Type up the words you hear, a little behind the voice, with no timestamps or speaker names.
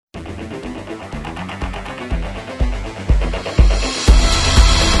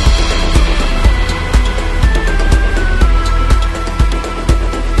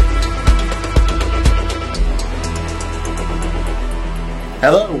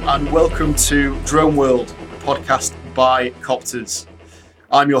and welcome to Drone World, a podcast by Copters.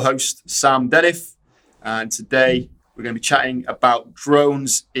 I'm your host, Sam Deniff, and today we're going to be chatting about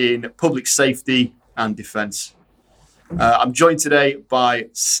drones in public safety and defence. I'm joined today by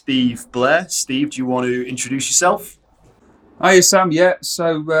Steve Blair. Steve, do you want to introduce yourself? Hi, Sam. Yeah,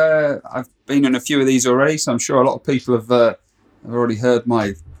 so I've been in a few of these already, so I'm sure a lot of people have already heard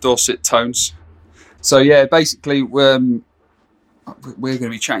my Dorset tones. So yeah, basically we're going to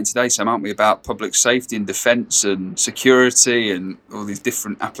be chatting today, Sam, aren't we, about public safety and defence and security and all these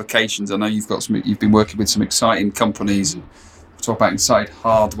different applications. I know you've been working with some exciting companies. And we'll talk about exciting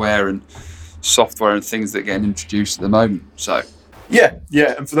hardware and software and things that are getting introduced at the moment. So yeah.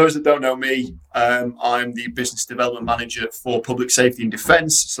 And for those that don't know me, I'm the business development manager for public safety and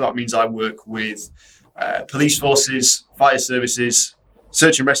defence. So that means I work with police forces, fire services,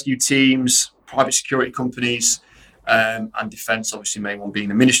 search and rescue teams, private security companies, and defence, obviously main one being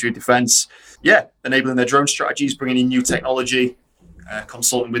the Ministry of Defence. Yeah, enabling their drone strategies, bringing in new technology,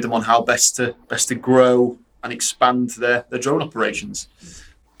 consulting with them on how best to grow and expand their drone operations.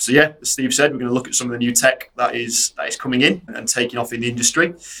 So yeah, as Steve said, we're going to look at some of the new tech that is coming in and taking off in the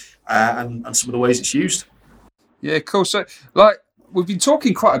industry, and some of the ways it's used. Yeah, cool. So we've been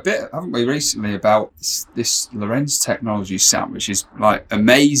talking quite a bit, haven't we, recently about this Lorenz technology, Sam, which is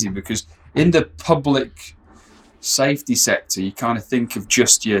amazing, because in the public safety sector, you kind of think of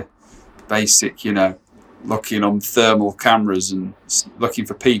just your basic, looking on thermal cameras and looking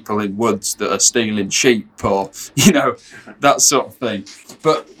for people in woods that are stealing sheep or, that sort of thing.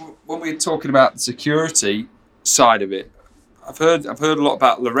 But when we're talking about the security side of it, I've heard a lot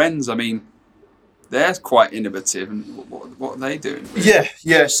about Lorenz. I mean, they're quite innovative, and what are they doing?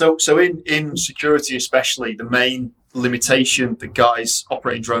 Yeah. So in security especially, the main limitation that guys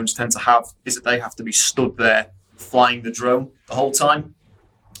operating drones tend to have is that they have to be stood there flying the drone the whole time.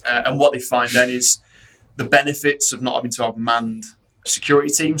 And what they find then is the benefits of not having to have manned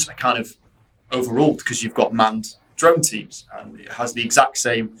security teams are kind of overruled because you've got manned drone teams, and it has the exact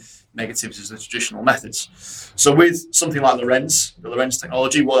same negatives as the traditional methods. So with something like the Lorenz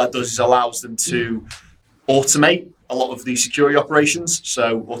technology, what that does is allows them to automate a lot of the security operations.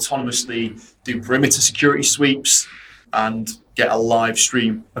 So autonomously do perimeter security sweeps and get a live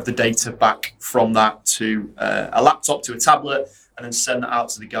stream of the data back from that to a laptop, to a tablet, and then send that out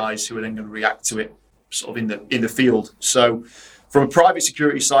to the guys who are then going to react to it sort of in the field. So from a private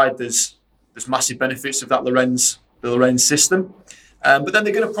security side, there's massive benefits of that the Lorenz system. But then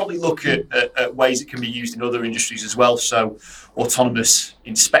they're going to probably look at ways it can be used in other industries as well. So autonomous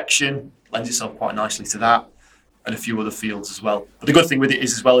inspection lends itself quite nicely to that, and a few other fields as well. But the good thing with it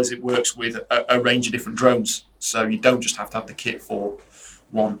is, as well as it works with a range of different drones. So you don't just have to have the kit for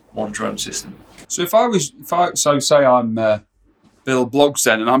one drone system. So say I'm Bill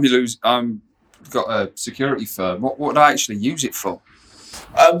Blogsen and I'm got a security firm, what would I actually use it for?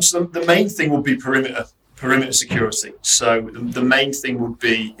 So the main thing would be perimeter security. So the main thing would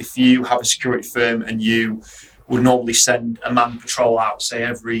be if you have a security firm and you would normally send a manned patrol out, say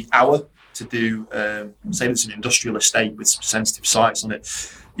every hour, to do, say it's an industrial estate with some sensitive sites on it.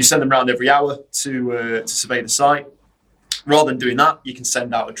 You send them around every hour to survey the site. Rather than doing that, you can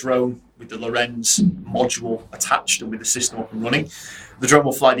send out a drone with the Lorenz module attached and with the system up and running. The drone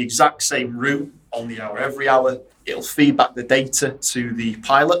will fly the exact same route on the hour every hour. It'll feed back the data to the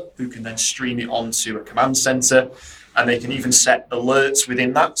pilot, who can then stream it onto a command center, and they can even set alerts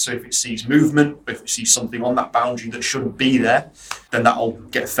within that. So if it sees movement, if it sees something on that boundary that shouldn't be there, then that'll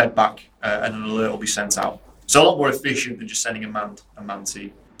get fed back and an alert will be sent out. So a lot more efficient than just sending a manned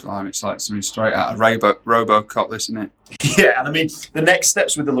team. It's like something straight out of RoboCop, isn't it? Yeah, and I mean, the next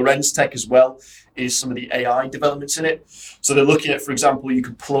steps with the Lorenz tech as well is some of the AI developments in it. So they're looking at, for example, you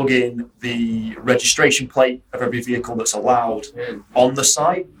could plug in the registration plate of every vehicle that's allowed on the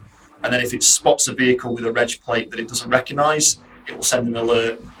site. And then if it spots a vehicle with a reg plate that it doesn't recognise, it will send an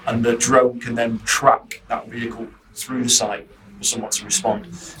alert, and the drone can then track that vehicle through the site for someone to respond.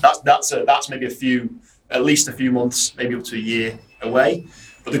 That's maybe at least a few months, maybe up to a year away.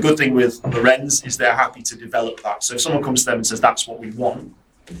 But the good thing with Lorenz is they're happy to develop that. So if someone comes to them and says that's what we want,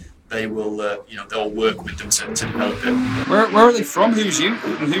 they will, they'll work with them to develop it. Where are they from? Who's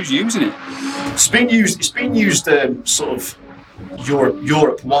using it? It's been used sort of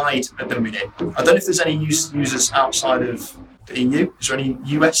Europe-wide at the minute. I don't know if there's any users outside of the EU. Is there any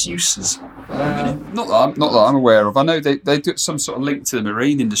US users? Not that I'm aware of. I know they do some sort of link to the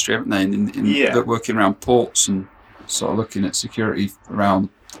marine industry, haven't they? They're working around ports and sort of looking at security around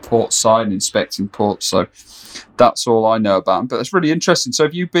port side and inspecting ports. So that's all I know about them. But it's really interesting. So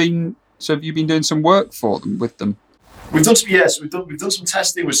have you been doing some work with them? We've done some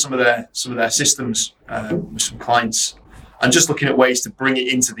testing with some of their systems with some clients, and just looking at ways to bring it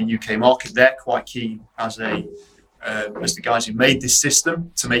into the UK market. They're quite keen as the guys who made this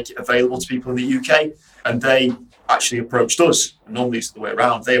system to make it available to people in the UK, and they actually approached us. Normally it's the way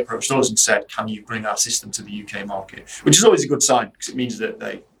around. They approached us and said, "Can you bring our system to the UK market?" Which is always a good sign, because it means that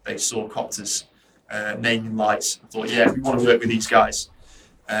they saw Copter's name in lights and thought, "Yeah, if we want to work with these guys,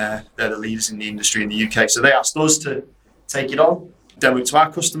 they're the leaders in the industry in the UK." So they asked us to take it on, demo it to our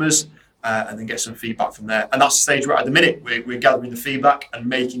customers, and then get some feedback from there. And that's the stage we're at the minute. We're gathering the feedback and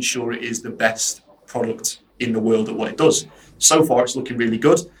making sure it is the best product in the world at what it does. So far, it's looking really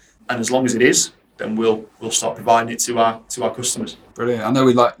good, and as long as it is, then we'll start providing it to our customers. Brilliant. I know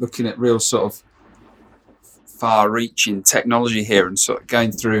we like looking at real sort of far-reaching technology here and sort of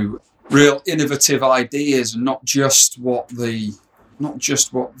going through real innovative ideas, and not just what the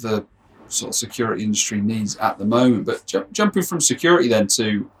sort of security industry needs at the moment. But jumping from security then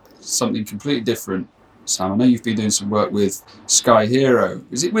to something completely different, Sam, I know you've been doing some work with Sky Hero.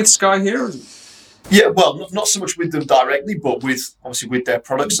 Is it with Sky Hero? Yeah, well, not so much with them directly, but with their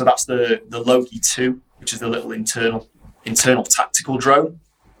products. So that's the Loki 2, which is the little internal tactical drone.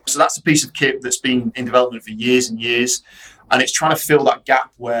 So that's a piece of kit that's been in development for years and years, and it's trying to fill that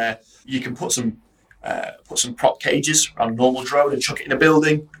gap where you can put some prop cages around a normal drone and chuck it in a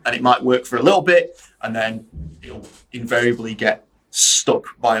building, and it might work for a little bit, and then it'll invariably get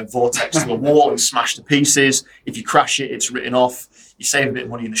stuck by a vortex to a wall and smashed to pieces. If you crash it, it's written off. You save a bit of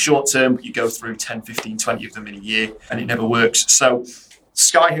money in the short term, but you go through 10, 15, 20 of them in a year, and it never works. So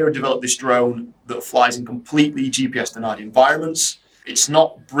Sky Hero developed this drone that flies in completely GPS-denied environments. It's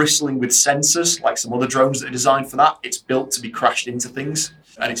not bristling with sensors like some other drones that are designed for that. It's built to be crashed into things,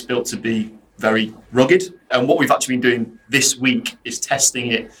 and it's built to be very rugged. And what we've actually been doing this week is testing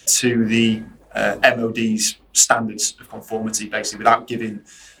it to the MOD's standards of conformity, basically, without giving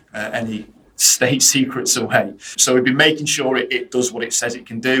any state secrets away. So we've been making sure it does what it says it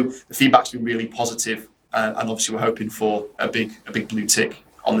can do. The feedback's been really positive, and obviously we're hoping for a big blue tick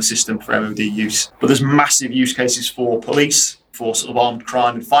on the system for MOD use. But there's massive use cases for police, for sort of armed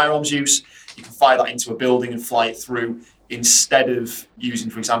crime and firearms use. You can fire that into a building and fly it through instead of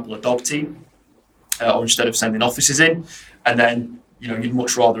using, for example, a dog team, or instead of sending officers in. And then, you'd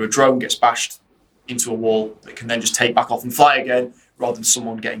much rather a drone gets bashed into a wall that can then just take back off and fly again, rather than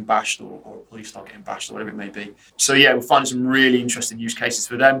someone getting bashed or a police dog getting bashed or whatever it may be. So yeah, we're finding some really interesting use cases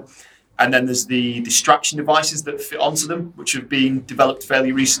for them. And then there's the distraction devices that fit onto them, which have been developed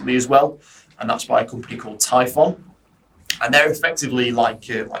fairly recently as well. And that's by a company called Typhon. And they're effectively like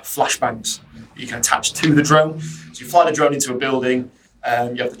flashbangs you can attach to the drone. So you fly the drone into a building,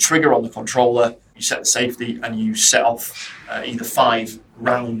 you have the trigger on the controller, you set the safety, and you set off either 5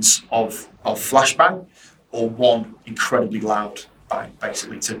 rounds of flashbang or one incredibly loud bang,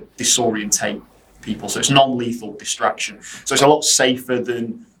 basically to disorientate people. So it's non-lethal distraction. So it's a lot safer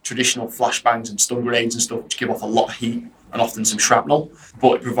than traditional flashbangs and stun grenades and stuff, which give off a lot of heat and often some shrapnel,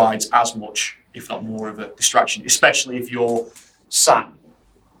 but it provides as much, if not more, of a distraction, especially if you're sat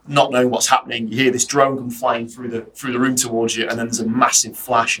not knowing what's happening. You hear this drone come flying through the room towards you, and then there's a massive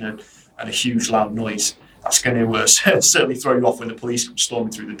flash and a huge loud noise. That's going to certainly throw you off when the police come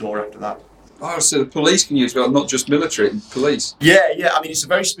storming through the door after that. Oh, so the police can use, well, not just military, police. Yeah. I mean, it's a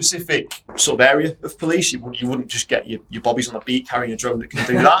very specific sort of area of police. You wouldn't just get your bobbies on a beat carrying a drone that can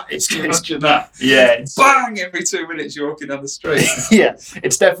do that. Imagine that. Yeah. Bang! Every 2 minutes you're walking down the street. Yeah,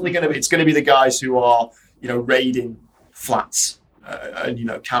 it's definitely going to be the guys who are, raiding flats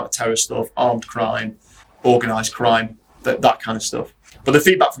and, counter-terror stuff, armed crime, organised crime, that kind of stuff. But the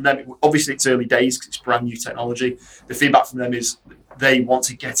feedback from them, obviously it's early days because it's brand new technology. The feedback from them is they want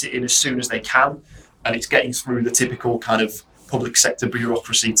to get it in as soon as they can, and it's getting through the typical kind of public sector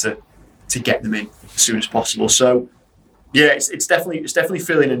bureaucracy to get them in as soon as possible. So yeah, it's definitely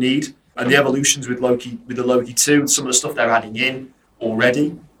filling a need, and the evolutions with the Loki 2, some of the stuff they're adding in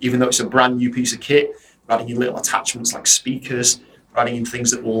already, even though it's a brand new piece of kit, they're adding in little attachments like speakers, they're adding in things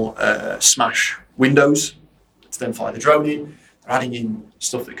that will smash windows to then fire the drone in. They're adding in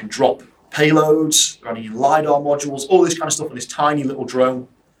stuff that can drop payloads, they're adding in LiDAR modules, all this kind of stuff on this tiny little drone,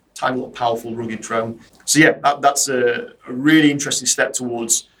 tiny little powerful rugged drone. So yeah, that's a really interesting step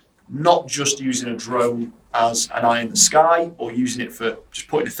towards not just using a drone as an eye in the sky or using it for just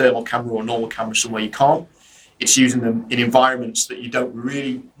putting a thermal camera or a normal camera somewhere you can't. It's using them in environments that you don't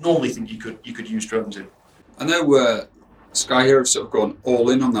really normally think you could use drones in. I know Sky Hero have sort of gone all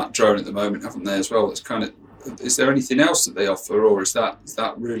in on that drone at the moment, haven't they, as well? It's kind of is there anything else that they offer, or is that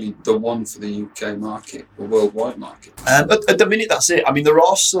really the one for the UK market or worldwide market? At the minute, that's it. I mean, there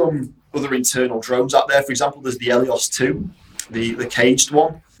are some other internal drones out there. For example, there's the Helios 2, the caged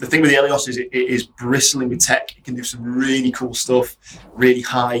one. The thing with the Helios is it is bristling with tech. It can do some really cool stuff, really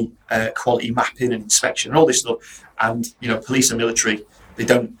high quality mapping and inspection and all this stuff. And police and military, they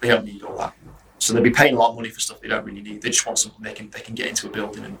don't need all that. So they'll be paying a lot of money for stuff they don't really need. They just want something they can get into a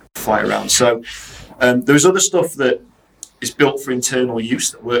building and fly around. So there's other stuff that is built for internal use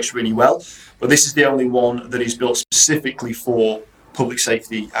that works really well, but this is the only one that is built specifically for public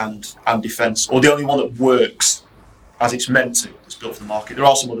safety and defence, or the only one that works as it's meant to. It's built for the market. There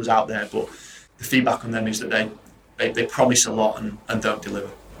are some others out there, but the feedback on them is that they promise a lot and don't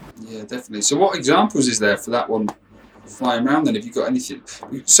deliver. Yeah, definitely. So what examples is there for that one flying around then? Have you got anything?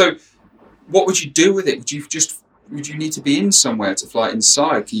 So what would you do with it? Would you need to be in somewhere to fly it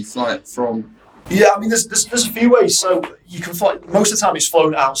inside? Can you fly it from? Yeah, I mean, there's a few ways. So you can fly. Most of the time, it's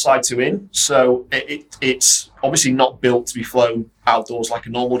flown outside to in. So it's obviously not built to be flown outdoors like a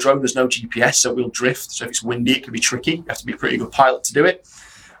normal drone. There's no GPS, so it will drift. So if it's windy, it can be tricky. You have to be a pretty good pilot to do it.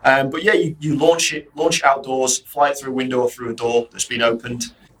 But yeah, you launch it outdoors, fly it through a window or through a door that's been opened,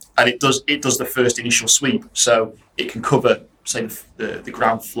 and it does the first initial sweep. So it can cover, say, the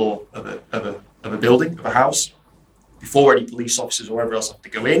ground floor of a building, of a house, before any police officers or whoever else have to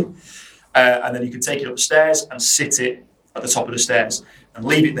go in. And then you can take it up the stairs and sit it at the top of the stairs and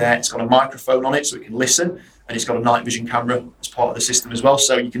leave it there. It's got a microphone on it so it can listen, and it's got a night vision camera as part of the system as well.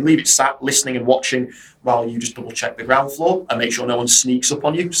 So you can leave it sat listening and watching while you just double check the ground floor and make sure no one sneaks up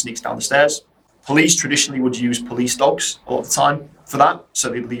on you, sneaks down the stairs. Police traditionally would use police dogs a lot of the time for that. So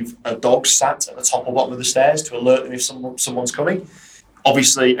they'd leave a dog sat at the top or bottom of the stairs to alert them if someone's coming.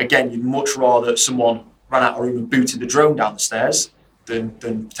 Obviously, again, you'd much rather someone ran out of the room and booted the drone down the stairs than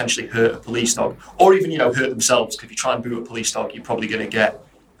potentially hurt a police dog, or even hurt themselves. Because if you try and boot a police dog, you're probably going to get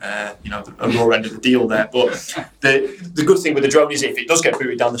a raw end of the deal there. But the good thing with the drone is if it does get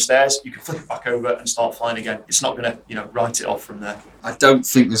booted down the stairs, you can flip it back over and start flying again. It's not going to write it off from there. I don't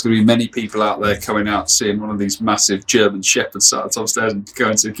think there's going to be many people out there coming out seeing one of these massive German shepherds sat at the top stairs and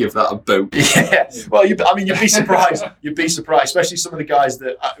going to give that a boot. Yeah, well, you'd be surprised. You'd be surprised, especially some of the guys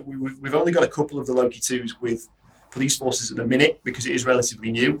that we've only got a couple of the Loki 2s with police forces at the minute because it is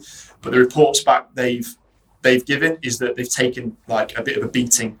relatively new, but the reports back they've given is that they've taken like a bit of a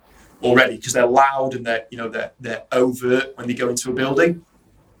beating already because they're loud and they're overt when they go into a building,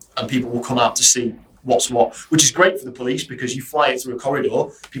 and people will come out to see what's what, which is great for the police because you fly it through a corridor,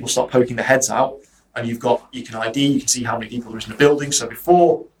 people start poking their heads out, and you can ID, you can see how many people are in the building, so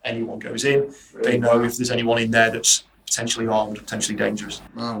before anyone goes in, they know if there's anyone in there that's potentially armed, potentially dangerous.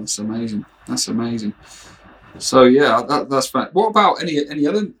 Wow, that's amazing. So yeah, that's fine. What about any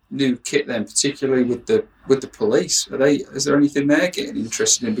other new kit then, particularly with the police? Is there anything they're getting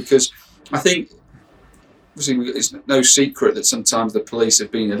interested in? Because I think obviously it's no secret that sometimes the police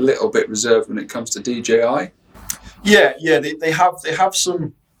have been a little bit reserved when it comes to DJI. Yeah, they have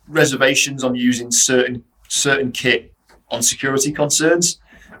some reservations on using certain kit on security concerns.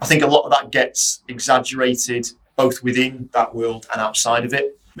 I think a lot of that gets exaggerated both within that world and outside of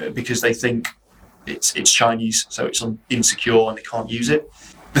it because they think it's Chinese, so it's insecure and they can't use it.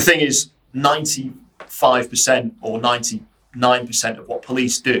 The thing is, 95% or 99% of what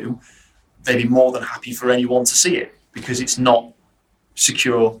police do, they'd be more than happy for anyone to see it because it's not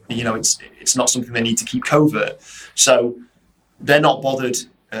secure. It's not something they need to keep covert. So they're not bothered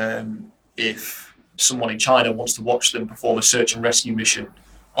if someone in China wants to watch them perform a search and rescue mission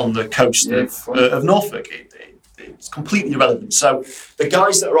on the coast of Norfolk. It's completely irrelevant. So the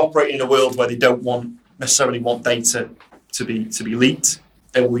guys that are operating in a world where they don't necessarily want data to be leaked,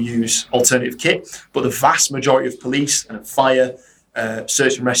 they will use alternative kit. But the vast majority of police and fire,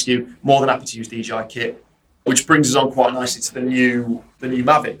 search and rescue, more than happy to use DJI kit, which brings us on quite nicely to the new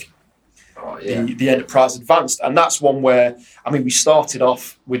Mavic, the Enterprise Advanced, and that's one where we started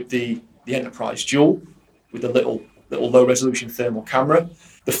off with the Enterprise Dual with the little low resolution thermal camera.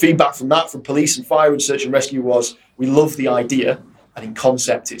 The feedback from that, from police and fire and search and rescue, was we love the idea, and in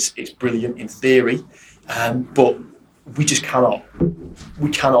concept it's brilliant in theory, but we just cannot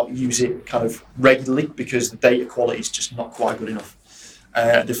use it kind of regularly because the data quality is just not quite good enough.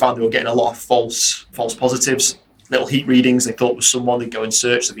 They found they were getting a lot of false positives, little heat readings. They thought it was someone. They'd go and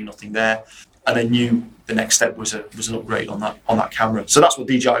search, there'd be nothing there, and they knew the next step was an upgrade on that camera. So that's what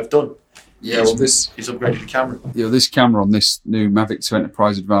DJI have done. Yeah, well, is upgraded the camera. Yeah, this camera on this new Mavic 2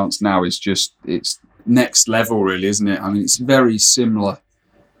 Enterprise Advanced now is it's next level, really, isn't it? I mean, it's very similar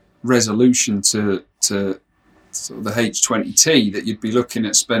resolution to sort of the H20T, that you'd be looking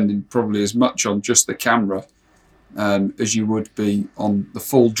at spending probably as much on just the camera as you would be on the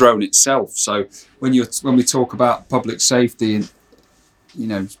full drone itself. So when we talk about public safety,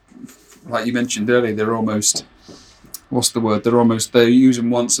 and like you mentioned earlier, they're almost, they're using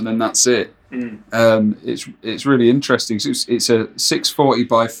once and then that's it. It's really interesting. It's a 640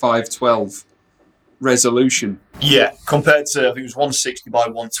 by 512 resolution. Yeah, compared to, I think it was 160 by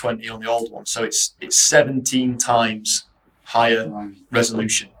 120 on the old one. So it's 17 times higher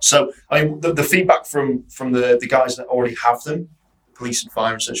resolution. So I mean, the feedback from the guys that already have them, police and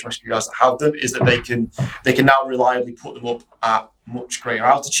fire and search and rescue guys that have them, is that they can now reliably put them up at much greater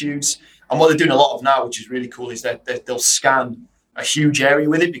altitudes. And what they're doing a lot of now, which is really cool, is that they'll scan a huge area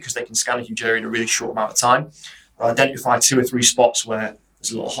with it, because they can scan a huge area in a really short amount of time. They'll identify 2 or 3 spots where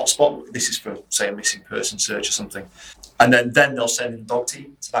there's a little hotspot. This is for, say, a missing person search or something. And then they'll send in a dog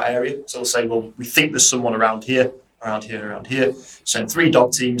team to that area. So they'll say, well, we think there's someone around here. Send 3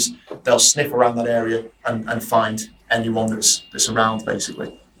 dog teams. They'll sniff around that area and find anyone that's around,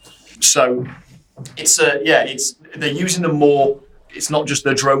 basically. So they're using them more. It's not just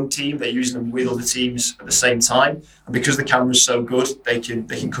the drone team; they're using them with other teams at the same time. And because the camera's so good, they can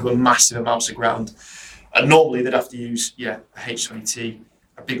cover massive amounts of ground. And normally they'd have to use a H20T,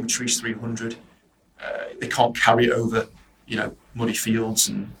 a big Matrice 300. They can't carry it over, muddy fields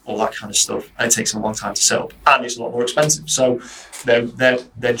and all that kind of stuff. And it takes them a long time to set up, and it's a lot more expensive. So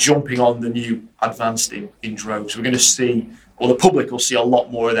they're jumping on the new advanced in drones. We're going to see, or the public will see, a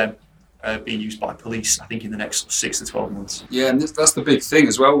lot more of them being used by police, I think, in the next 6 to 12 months. Yeah, and that's the big thing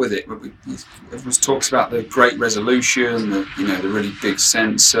as well with it. Everyone talks about the great resolution, the really big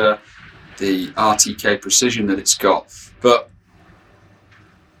sensor, the RTK precision that it's got. But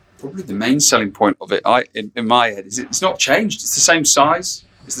probably the main selling point of it, in my head, is it's not changed. It's the same size.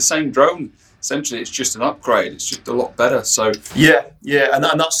 It's the same drone. Essentially, it's just an upgrade. It's just a lot better. So yeah, and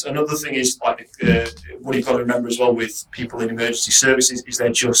that's another thing, is like what you've got to remember as well with people in emergency services, is they're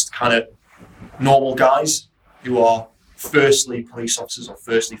just kind of normal guys who are firstly police officers or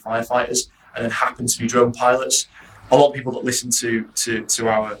firstly firefighters, and then happen to be drone pilots. A lot of people that listen to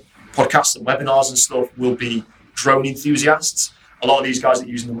our podcasts and webinars and stuff will be drone enthusiasts. A lot of these guys that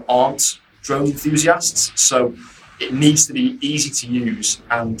are using them aren't drone enthusiasts, so it needs to be easy to use.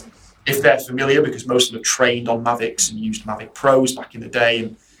 And if they're familiar, because most of them are trained on Mavics and used Mavic Pros back in the day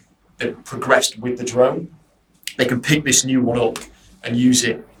and they've progressed with the drone, they can pick this new one up and use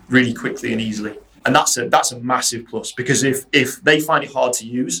it really quickly and easily. And that's a massive plus, because if they find it hard to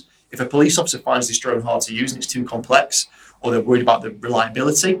use, if a police officer finds this drone hard to use and it's too complex, or they're worried about the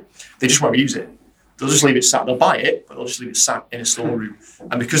reliability, they just won't use it. They'll just leave it sat. They'll buy it, but they'll just leave it sat in a storeroom.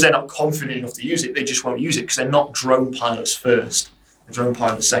 And because they're not confident enough to use it, they just won't use it, because they're not drone pilots first. Drone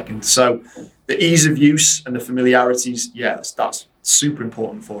pilot second. So the ease of use and the familiarities, that's super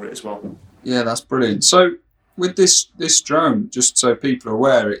important for it as well. Yeah, that's brilliant. So with this drone, just so people are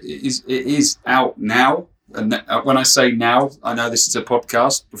aware, it is out now. And when I say now, I know this is a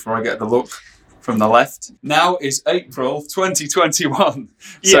podcast before I get the look from the left. Now is April 2021.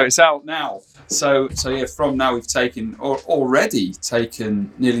 Yeah. So it's out now. So from now we've already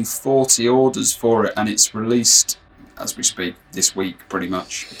taken nearly 40 orders for it, and it's released as we speak this week, pretty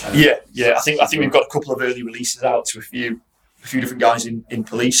much. I think we've got a couple of early releases out to a few different guys in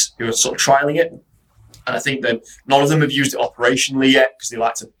police who are sort of trialing it, and I think that none of them have used it operationally yet, because they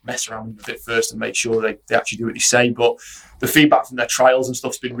like to mess around with it a bit first and make sure they actually do what they say. But the feedback from their trials and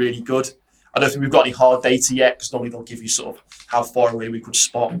stuff's been really good. I don't think we've got any hard data yet, because normally they'll give you sort of how far away we could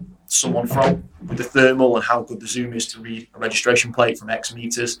spot someone from with the thermal and how good the zoom is to read a registration plate from X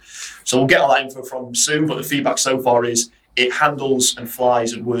meters. So we'll get all that info from them soon, but the feedback so far is it handles and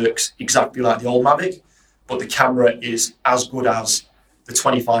flies and works exactly like the old Mavic, but the camera is as good as the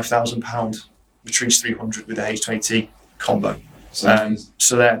 £25,000 Matrice 300 with the H20T combo. So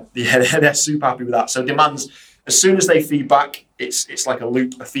they're super happy with that. So demands, as soon as they feedback, it's like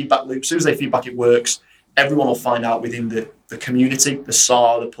a feedback loop. As soon as they feedback, it works. Everyone will find out within the community, the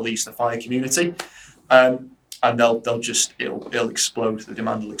SAR, the police, the fire community, and it'll explode. The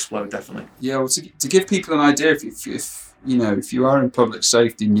demand will explode, definitely. Yeah, well, to give people an idea, if you are in public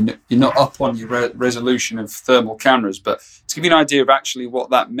safety and you're not up on your resolution of thermal cameras, but to give you an idea of actually what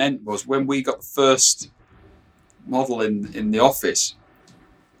that meant was when we got the first model in the office.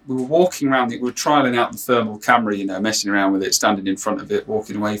 We were walking around, we were trialling out the thermal camera, messing around with it, standing in front of it,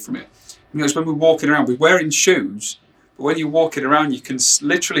 walking away from it. It's when we're walking around, we're wearing shoes, but when you're walking around, you can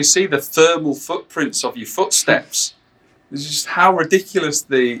literally see the thermal footprints of your footsteps. It's just how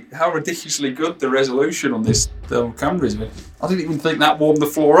ridiculously good the resolution on this thermal camera is. I didn't even think that warmed the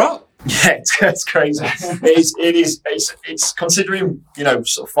floor up. Yeah, it's crazy. It's considering,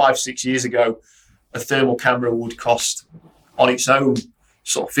 sort of 5-6 years ago, a thermal camera would cost on its own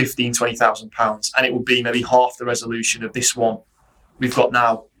sort of £15,000-20,000, and it would be maybe half the resolution of this one we've got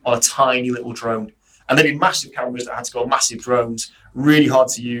now on a tiny little drone. And there'd be massive cameras that had to go on massive drones, really hard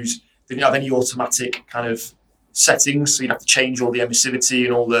to use. They didn't have any automatic kind of settings, so you'd have to change all the emissivity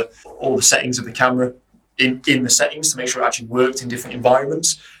and all the settings of the camera in the settings to make sure it actually worked in different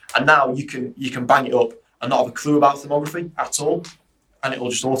environments. And now you can bang it up and not have a clue about thermography at all, and it'll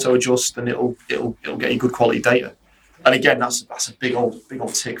just auto adjust and it'll get you good quality data. And again, that's a big old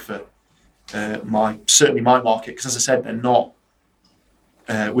tick for my market, because as I said, they're not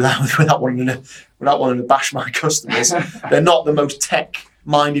without wanting to bash my customers, they're not the most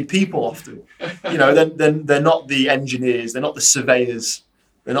tech-minded people often. They're not the engineers, they're not the surveyors,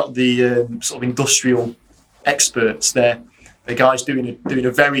 they're not the sort of industrial experts. They're guys doing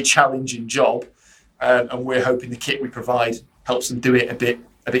a very challenging job, and we're hoping the kit we provide helps them do it a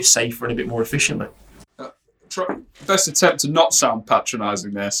bit safer and a bit more efficiently. Best attempt to not sound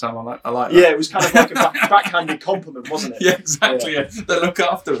patronising there, Sam. I like that. Yeah, it was kind of like a backhanded compliment, wasn't it? Yeah, exactly. Yeah. They look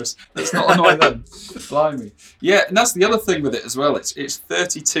after us. Let's not annoy them. Blimey. Yeah, and that's the other thing with it as well. It's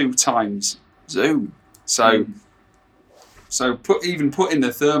 32 times zoom. So put in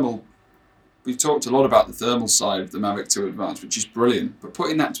the thermal. We've talked a lot about the thermal side of the Mavic 2 Advanced, which is brilliant. But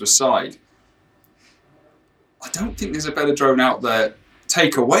putting that to a side, I don't think there's a better drone out there.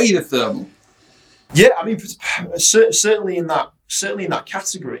 Take away the thermal. Yeah, I mean, certainly in that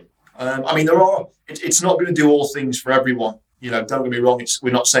category. I mean, it's not going to do all things for everyone. Don't get me wrong.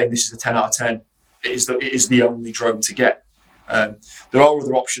 We're not saying this is a 10 out of 10. It is the only drone to get. There are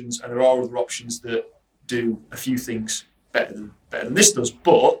other options, and there are other options that do a few things better than this does.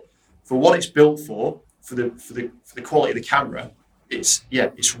 But for what it's built for the quality of the camera, it's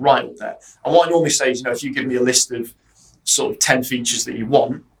right up there. And what I normally say is, if you give me a list of sort of 10 features that you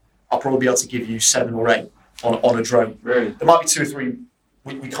want, I'll probably be able to give you 7 or 8 on a drone. Really? There might be 2 or 3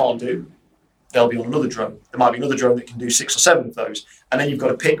 we can't do. They'll be on another drone. There might be another drone that can do 6 or 7 of those. And then you've got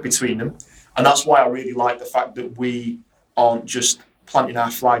to pick between them. And that's why I really like the fact that we aren't just planting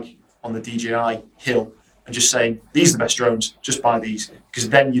our flag on the DJI hill and just saying, these are the best drones, just buy these. Because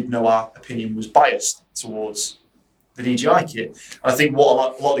then you'd know our opinion was biased towards the DJI kit. And I think what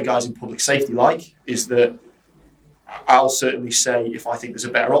a lot of the guys in public safety like is that I'll certainly say if I think there's a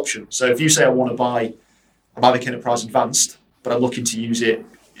better option. So if you say I want to buy a Mavic Enterprise Advanced, but I'm looking to use it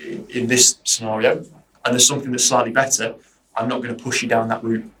in this scenario, and there's something that's slightly better, I'm not going to push you down that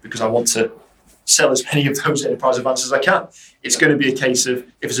route because I want to sell as many of those Enterprise Advanced as I can. It's going to be a case of,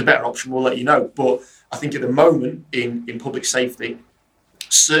 if there's a better option, we'll let you know. But I think at the moment in public safety,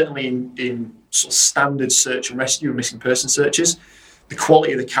 certainly in sort of standard search and rescue and missing person searches, the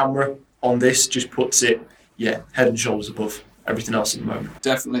quality of the camera on this just puts it head and shoulders above everything else at the moment.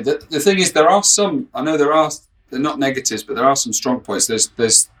 Definitely. The thing is, there are some, I know they're not negatives, but there are some strong points.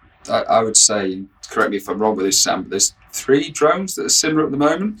 There's I would say, correct me if I'm wrong with this, Sam, but there's 3 drones that are similar at the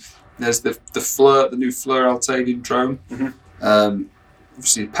moment. There's the new FLIR Altanium drone. Mm-hmm.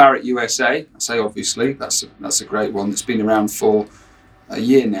 Obviously, Parrot USA. I say obviously, that's a great one that's been around for a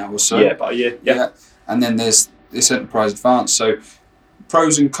year now or so. Yeah, about a year. Yeah. And then there's this Enterprise Advanced. So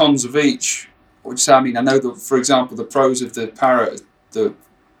pros and cons of each. What would you say? I mean, I know that, for example, the pros of the Parrot, the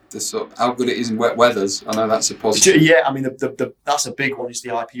sort of how good it is in wet weathers. I know that's a positive. Yeah, I mean, that's a big one, is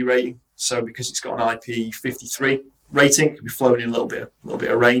the IP rating. So because it's got an IP53 rating, it can be flown in a little bit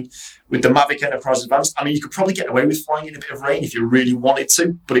of rain. With the Mavic Enterprise Advanced, I mean, you could probably get away with flying in a bit of rain if you really wanted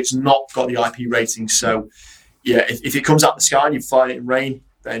to, but it's not got the IP rating. So yeah, if it comes out the sky and you're flying it in rain,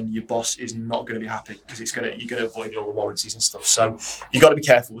 then your boss is not going to be happy because you're going to avoid all the warranties and stuff. So you've got to be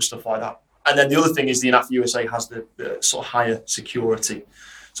careful with stuff like that. And then the other thing is the ANAF USA has the sort of higher security.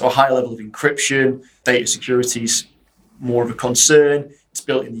 So a higher level of encryption, data security is more of a concern. It's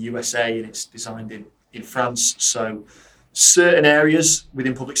built in the USA and it's designed in France. So certain areas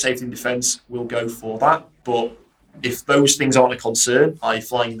within public safety and defence will go for that. But if those things aren't a concern, i.e.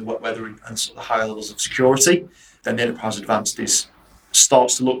 flying in the wet weather and sort of the higher levels of security, then the Enterprise Advanced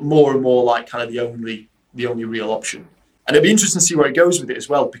starts to look more and more like kind of the only real option. And it'll be interesting to see where it goes with it as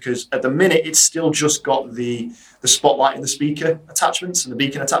well, because at the minute it's still just got the spotlight and the speaker attachments and the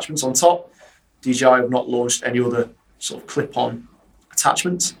beacon attachments on top. DJI have not launched any other sort of clip-on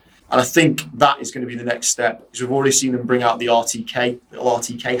attachments. And I think that is going to be the next step, because we've already seen them bring out the little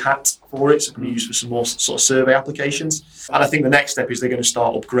RTK hat for it, so it can be used for some more sort of survey applications. And I think the next step is they're going to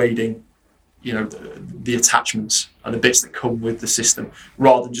start upgrading, the attachments and the bits that come with the system,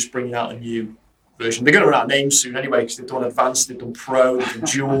 rather than just bringing out a new version. They're going to run out of names soon anyway, because they've done Advanced, they've done Pro, they've done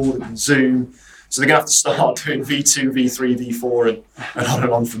Dual, they've done Zoom. So they're going to have to start doing V2, V3, V4,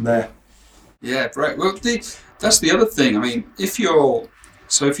 and on from there. Yeah, right. Well, that's the other thing. I mean, if you're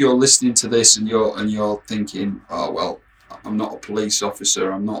listening to this and you're thinking, oh well, I'm not a police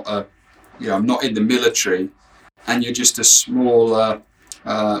officer, I'm not in the military, and you're just a small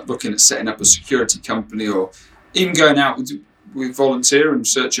looking at setting up a security company, or even going out with volunteer and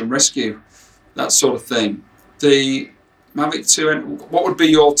search and rescue, that sort of thing. The Mavic 2, what would be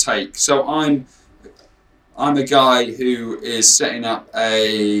your take? So I'm a guy who is setting up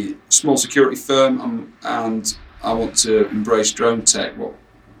a small security firm, and I want to embrace drone tech.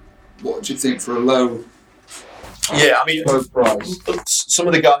 What do you think for a low? Yeah, I mean, low price? Some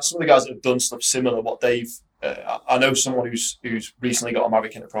of the guys that have done stuff similar, what they've I know someone who's recently got a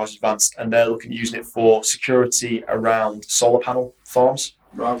Mavic Enterprise Advanced, and they're looking at using it for security around solar panel farms.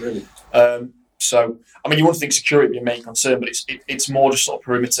 Right, really. So, I mean, you wouldn't think security would be a main concern, but it's more just sort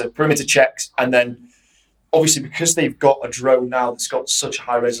of perimeter checks, and then obviously because they've got a drone now that's got such a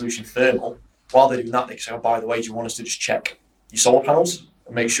high resolution thermal, while they're doing that, they can say, oh, by the way, do you want us to just check your solar panels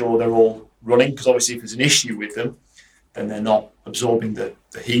and make sure they're all running? Because obviously if there's an issue with them, then they're not absorbing the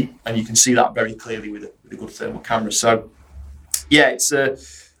heat, and you can see that very clearly with a good thermal camera. So, yeah,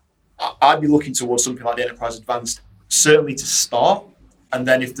 I'd be looking towards something like the Enterprise Advanced, certainly to start, and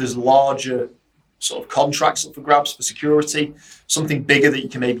then if there's larger sort of contracts up for grabs for security, something bigger that you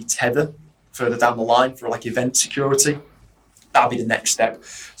can maybe tether further down the line for like event security, that'd be the next step.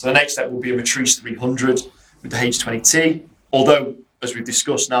 So the next step will be a Matrice 300 with the H20T, although, as we've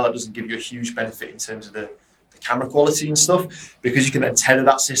discussed now, that doesn't give you a huge benefit in terms of the camera quality and stuff, because you can then tether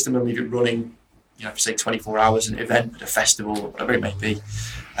that system and leave it running, for say 24 hours at an event, at a festival, or whatever it may be.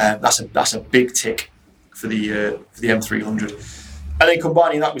 That's a big tick for the M300. And then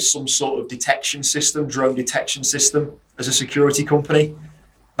combining that with some sort of detection system, drone detection system, as a security company,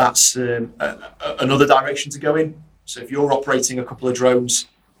 that's another direction to go in. So if you're operating a couple of drones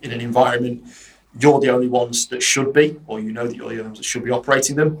in an environment, you're the only ones that should be, or you know that you're the only ones that should be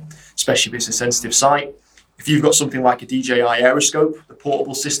operating them, especially if it's a sensitive site. If you've got something like a DJI Aeroscope, the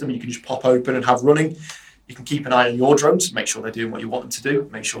portable system you can just pop open and have running, you can keep an eye on your drones, make sure they're doing what you want them to do,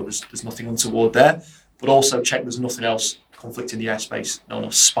 make sure there's nothing untoward there, but also check there's nothing else conflicting the airspace, no one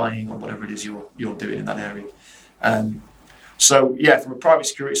else spying on whatever it is you're doing in that area. So yeah, from a private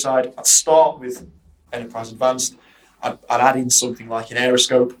security side, I'd start with Enterprise Advanced. I'd add in something like an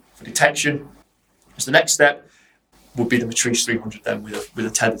Aeroscope for detection. As the next step would be the Matrice 300 then with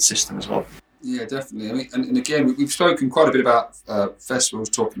a tethered system as well. Yeah, definitely. I mean, and again, we've spoken quite a bit about festivals,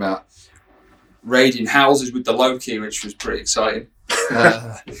 talking about raiding houses with the Loki, which was pretty exciting.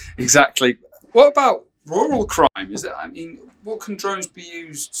 Exactly. What about rural crime? What can drones be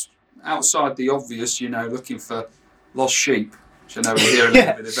used outside the obvious? Looking for lost sheep, which I know we hear a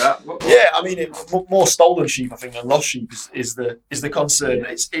little bit about. Yeah, I mean, more stolen sheep, I think, than lost sheep is the concern.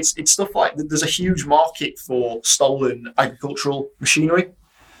 It's stuff like there's a huge market for stolen agricultural machinery.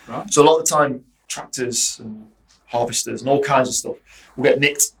 Right. So a lot of the time, tractors and harvesters and all kinds of stuff will get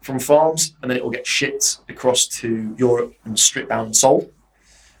nicked from farms, and then it will get shipped across to Europe and stripped down and sold.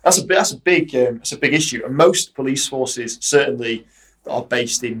 That's a big issue. And most police forces, certainly that are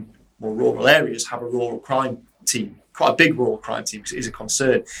based in more rural areas, have a rural crime team, quite a big rural crime team, because it is a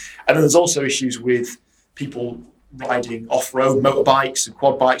concern. And then there's also issues with people riding off-road motorbikes and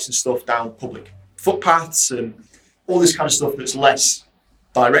quad bikes and stuff down public footpaths and all this kind of stuff that's less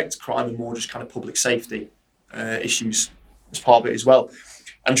direct crime and more just kind of public safety issues as part of it as well.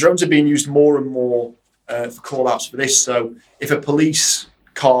 And drones are being used more and more for call-outs for this. So if a police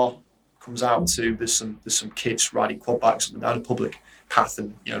car comes out there's some kids riding quad bikes up and down a public path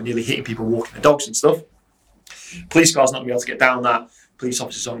and nearly hitting people walking their dogs and stuff, police cars not going to be able to get down that. Police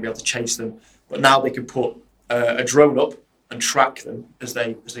officers aren't going to be able to chase them. But now they can put a drone up and track them as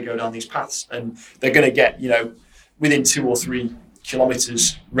they go down these paths, and they're going to get within 2 or 3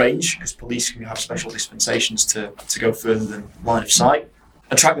 kilometres range, because police can have special dispensations to go further than line of sight,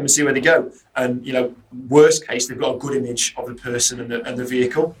 and track them and see where they go. And worst case, they've got a good image of the person and the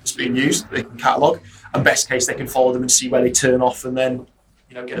vehicle that's being used they can catalogue, and best case, they can follow them and see where they turn off, and then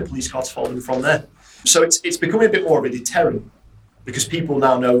get a police car to follow them from there. So it's becoming a bit more of a deterrent, because people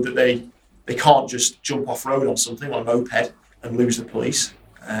now know that they can't just jump off road on something, on a moped, and lose the police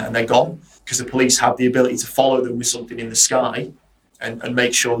and they're gone, because the police have the ability to follow them with something in the sky and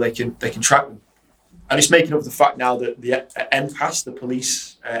make sure they can track them. And it's making up the fact now that the MPAS, the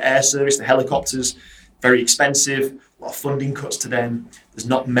police air service, the helicopters, very expensive, a lot of funding cuts to them. There's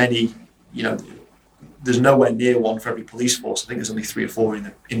not many, there's nowhere near one for every police force. I think there's only 3 or 4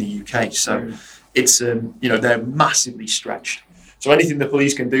 in the UK. So it's they're massively stretched. So anything the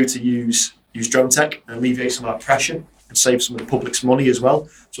police can do to use drone tech and alleviate some of that pressure and save some of the public's money as well,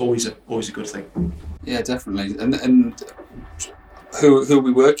 it's always a good thing. Yeah, definitely. And who are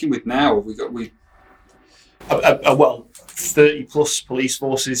we working with now? Well, 30 plus police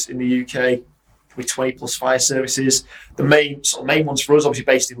forces in the UK, probably 20 plus fire services. The main ones for us, obviously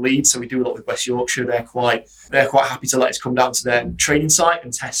based in Leeds, so we do a lot with West Yorkshire. They're quite happy to let us come down to their training site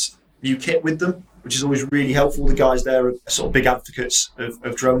and test new kit with them, which is always really helpful. The guys there are sort of big advocates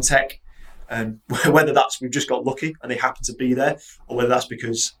of drone tech. And whether that's we've just got lucky and they happen to be there, or whether that's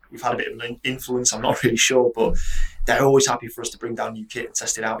because we've had a bit of an influence, I'm not really sure. But they're always happy for us to bring down new kit and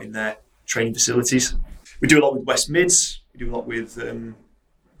test it out in their training facilities. We do a lot with West Mids. We do a lot with the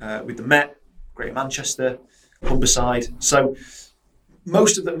Met, Greater Manchester, Humberside. So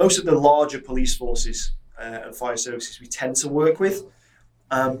most of the larger police forces and fire services we tend to work with.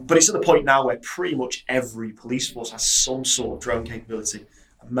 But it's at the point now where pretty much every police force has some sort of drone capability.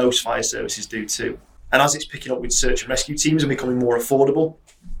 Most fire services do too. And as it's picking up with search and rescue teams and becoming more affordable,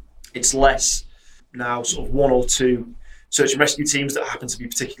 it's less now sort of one or two search and rescue teams that happen to be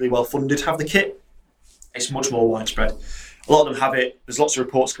particularly well funded have the kit. It's much more widespread. A lot of them have it. There's lots of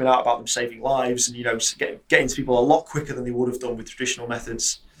reports coming out about them saving lives and getting to people a lot quicker than they would have done with traditional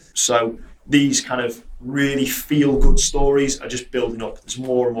methods. So these kind of really feel good stories are just building up. There's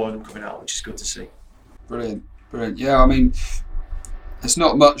more and more of them coming out, which is good to see. Brilliant. Yeah, I mean, there's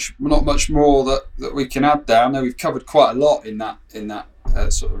not much more that we can add there. I know we've covered quite a lot in that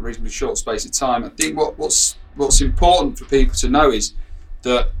sort of reasonably short space of time. I think what's important for people to know is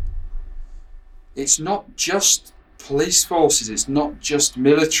that it's not just police forces, it's not just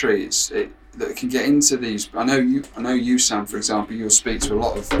military that can get into these. I know you, Sam, for example, you'll speak to a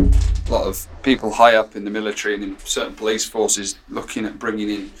lot of people high up in the military and in certain police forces looking at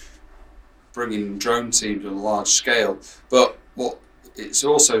bringing drone teams on a large scale. But what it's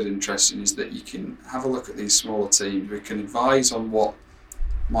also interesting is that you can have a look at these smaller teams. We can advise on what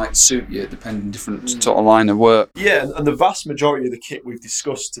might suit you depending on different sort of line of work. Yeah, and the vast majority of the kit we've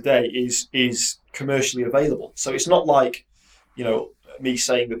discussed today is commercially available. So it's not like, me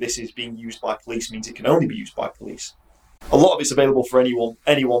saying that this is being used by police means it can only be used by police. A lot of it's available for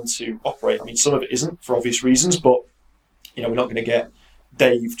anyone to operate. I mean, some of it isn't for obvious reasons, but we're not going to get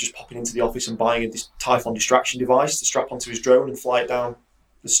Dave just popping into the office and buying a Typhon distraction device to strap onto his drone and fly it down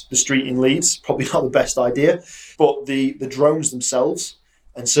the street in Leeds. Probably not the best idea. But the drones themselves,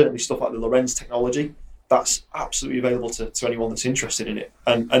 and certainly stuff like the Lorenz technology, that's absolutely available to anyone that's interested in it.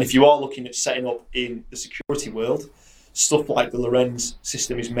 And if you are looking at setting up in the security world, stuff like the Lorenz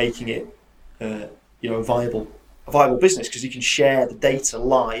system is making it a viable business, because you can share the data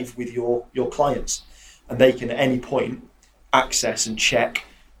live with your clients, and they can at any point access and check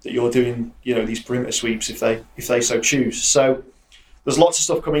that you're doing these perimeter sweeps if they so choose. So there's lots of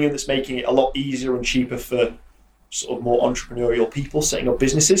stuff coming in that's making it a lot easier and cheaper for sort of more entrepreneurial people setting up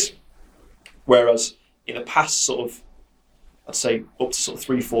businesses, whereas in the past I'd say up to sort of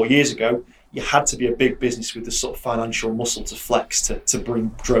 3-4 years ago, you had to be a big business with the sort of financial muscle to flex to bring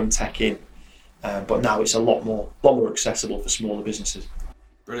drone tech in, but now it's a lot more accessible for smaller businesses.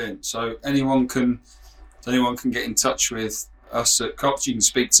 Brilliant. So anyone can get in touch with us at Cox. You can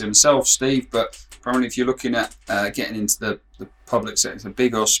speak to himself, Steve, but primarily if you're looking at getting into the public sector,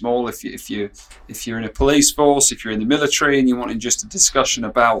 big or small, if you're in a police force, if you're in the military and you're wanting just a discussion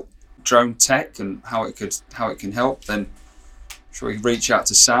about drone tech and how it can help, then I'm sure you can reach out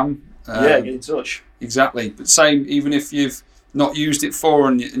to Sam. Get in touch. Exactly. But same, even if you've not used it for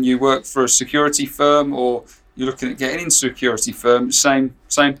and you work for a security firm, or you're looking at getting into a security firm, same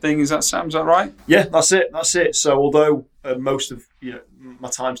thing. Is that Sam? Is that right? Yeah, that's it. So although most of my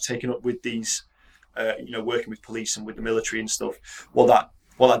time's taken up with these, working with police and with the military and stuff, what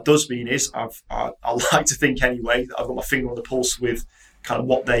that does mean is I like to think anyway that I've got my finger on the pulse with kind of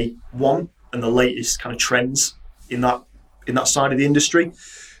what they want and the latest kind of trends in that side of the industry.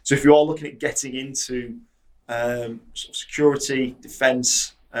 So if you are looking at getting into sort of security,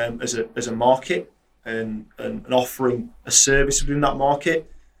 defence as a market and offering a service within that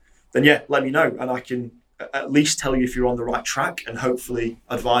market, then let me know, and I can at least tell you if you're on the right track and hopefully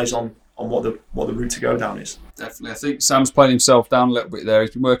advise on what the route to go down is. Definitely. I think Sam's playing himself down a little bit there. He's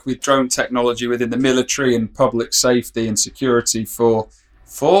been working with drone technology within the military and public safety and security for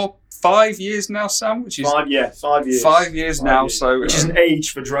 5 years now, Sam, which is 5 years. 5 years now, so which is an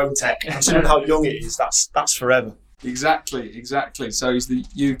age for drone tech. Considering how young it is, that's forever. Exactly. So he's the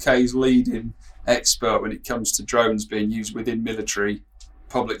UK's leading expert when it comes to drones being used within military,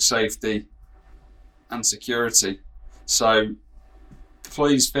 public safety, and security. So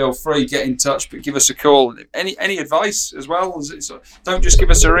please feel free, get in touch, but give us a call. Any advice as well? Don't just give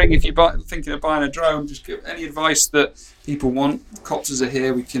us a ring if you're thinking of buying a drone. Just give any advice that people want. Copters are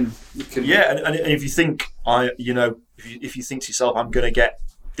here. We can. Yeah, and if you think if you think to yourself, I'm going to get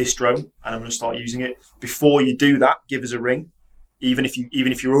this drone and I'm going to start using it, before you do that, give us a ring. Even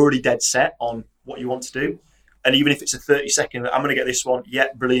if you're already dead set on what you want to do, and even if it's a 30-second, I'm going to get this one. Yeah,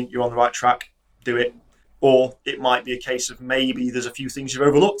 brilliant. You're on the right track. Do it. Or it might be a case of maybe there's a few things you've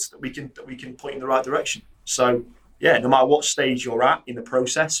overlooked that we can point in the right direction. So yeah, no matter what stage you're at in the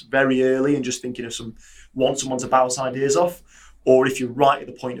process, very early and just thinking of someone to bounce ideas off, or if you're right at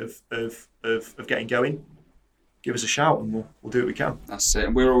the point of getting going, give us a shout and we'll do what we can. That's it.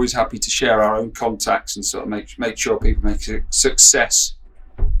 And we're always happy to share our own contacts and sort of make sure people make a success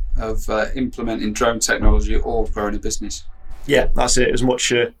of implementing drone technology or growing a business. Yeah, that's it. As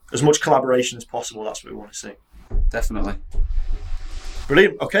much collaboration as possible. That's what we want to see. Definitely.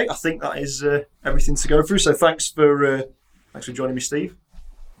 Brilliant. Okay, I think that is everything to go through. So thanks for joining me, Steve.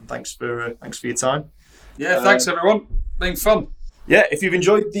 And thanks for your time. Yeah, thanks everyone. Been fun. Yeah, if you've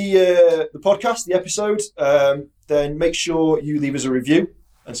enjoyed the podcast, the episode, then make sure you leave us a review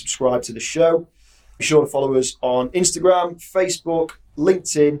and subscribe to the show. Be sure to follow us on Instagram, Facebook,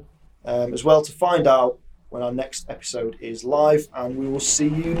 LinkedIn, as well, to find out when our next episode is live, and we will see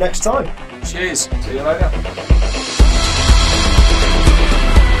you next time. Cheers. See you later.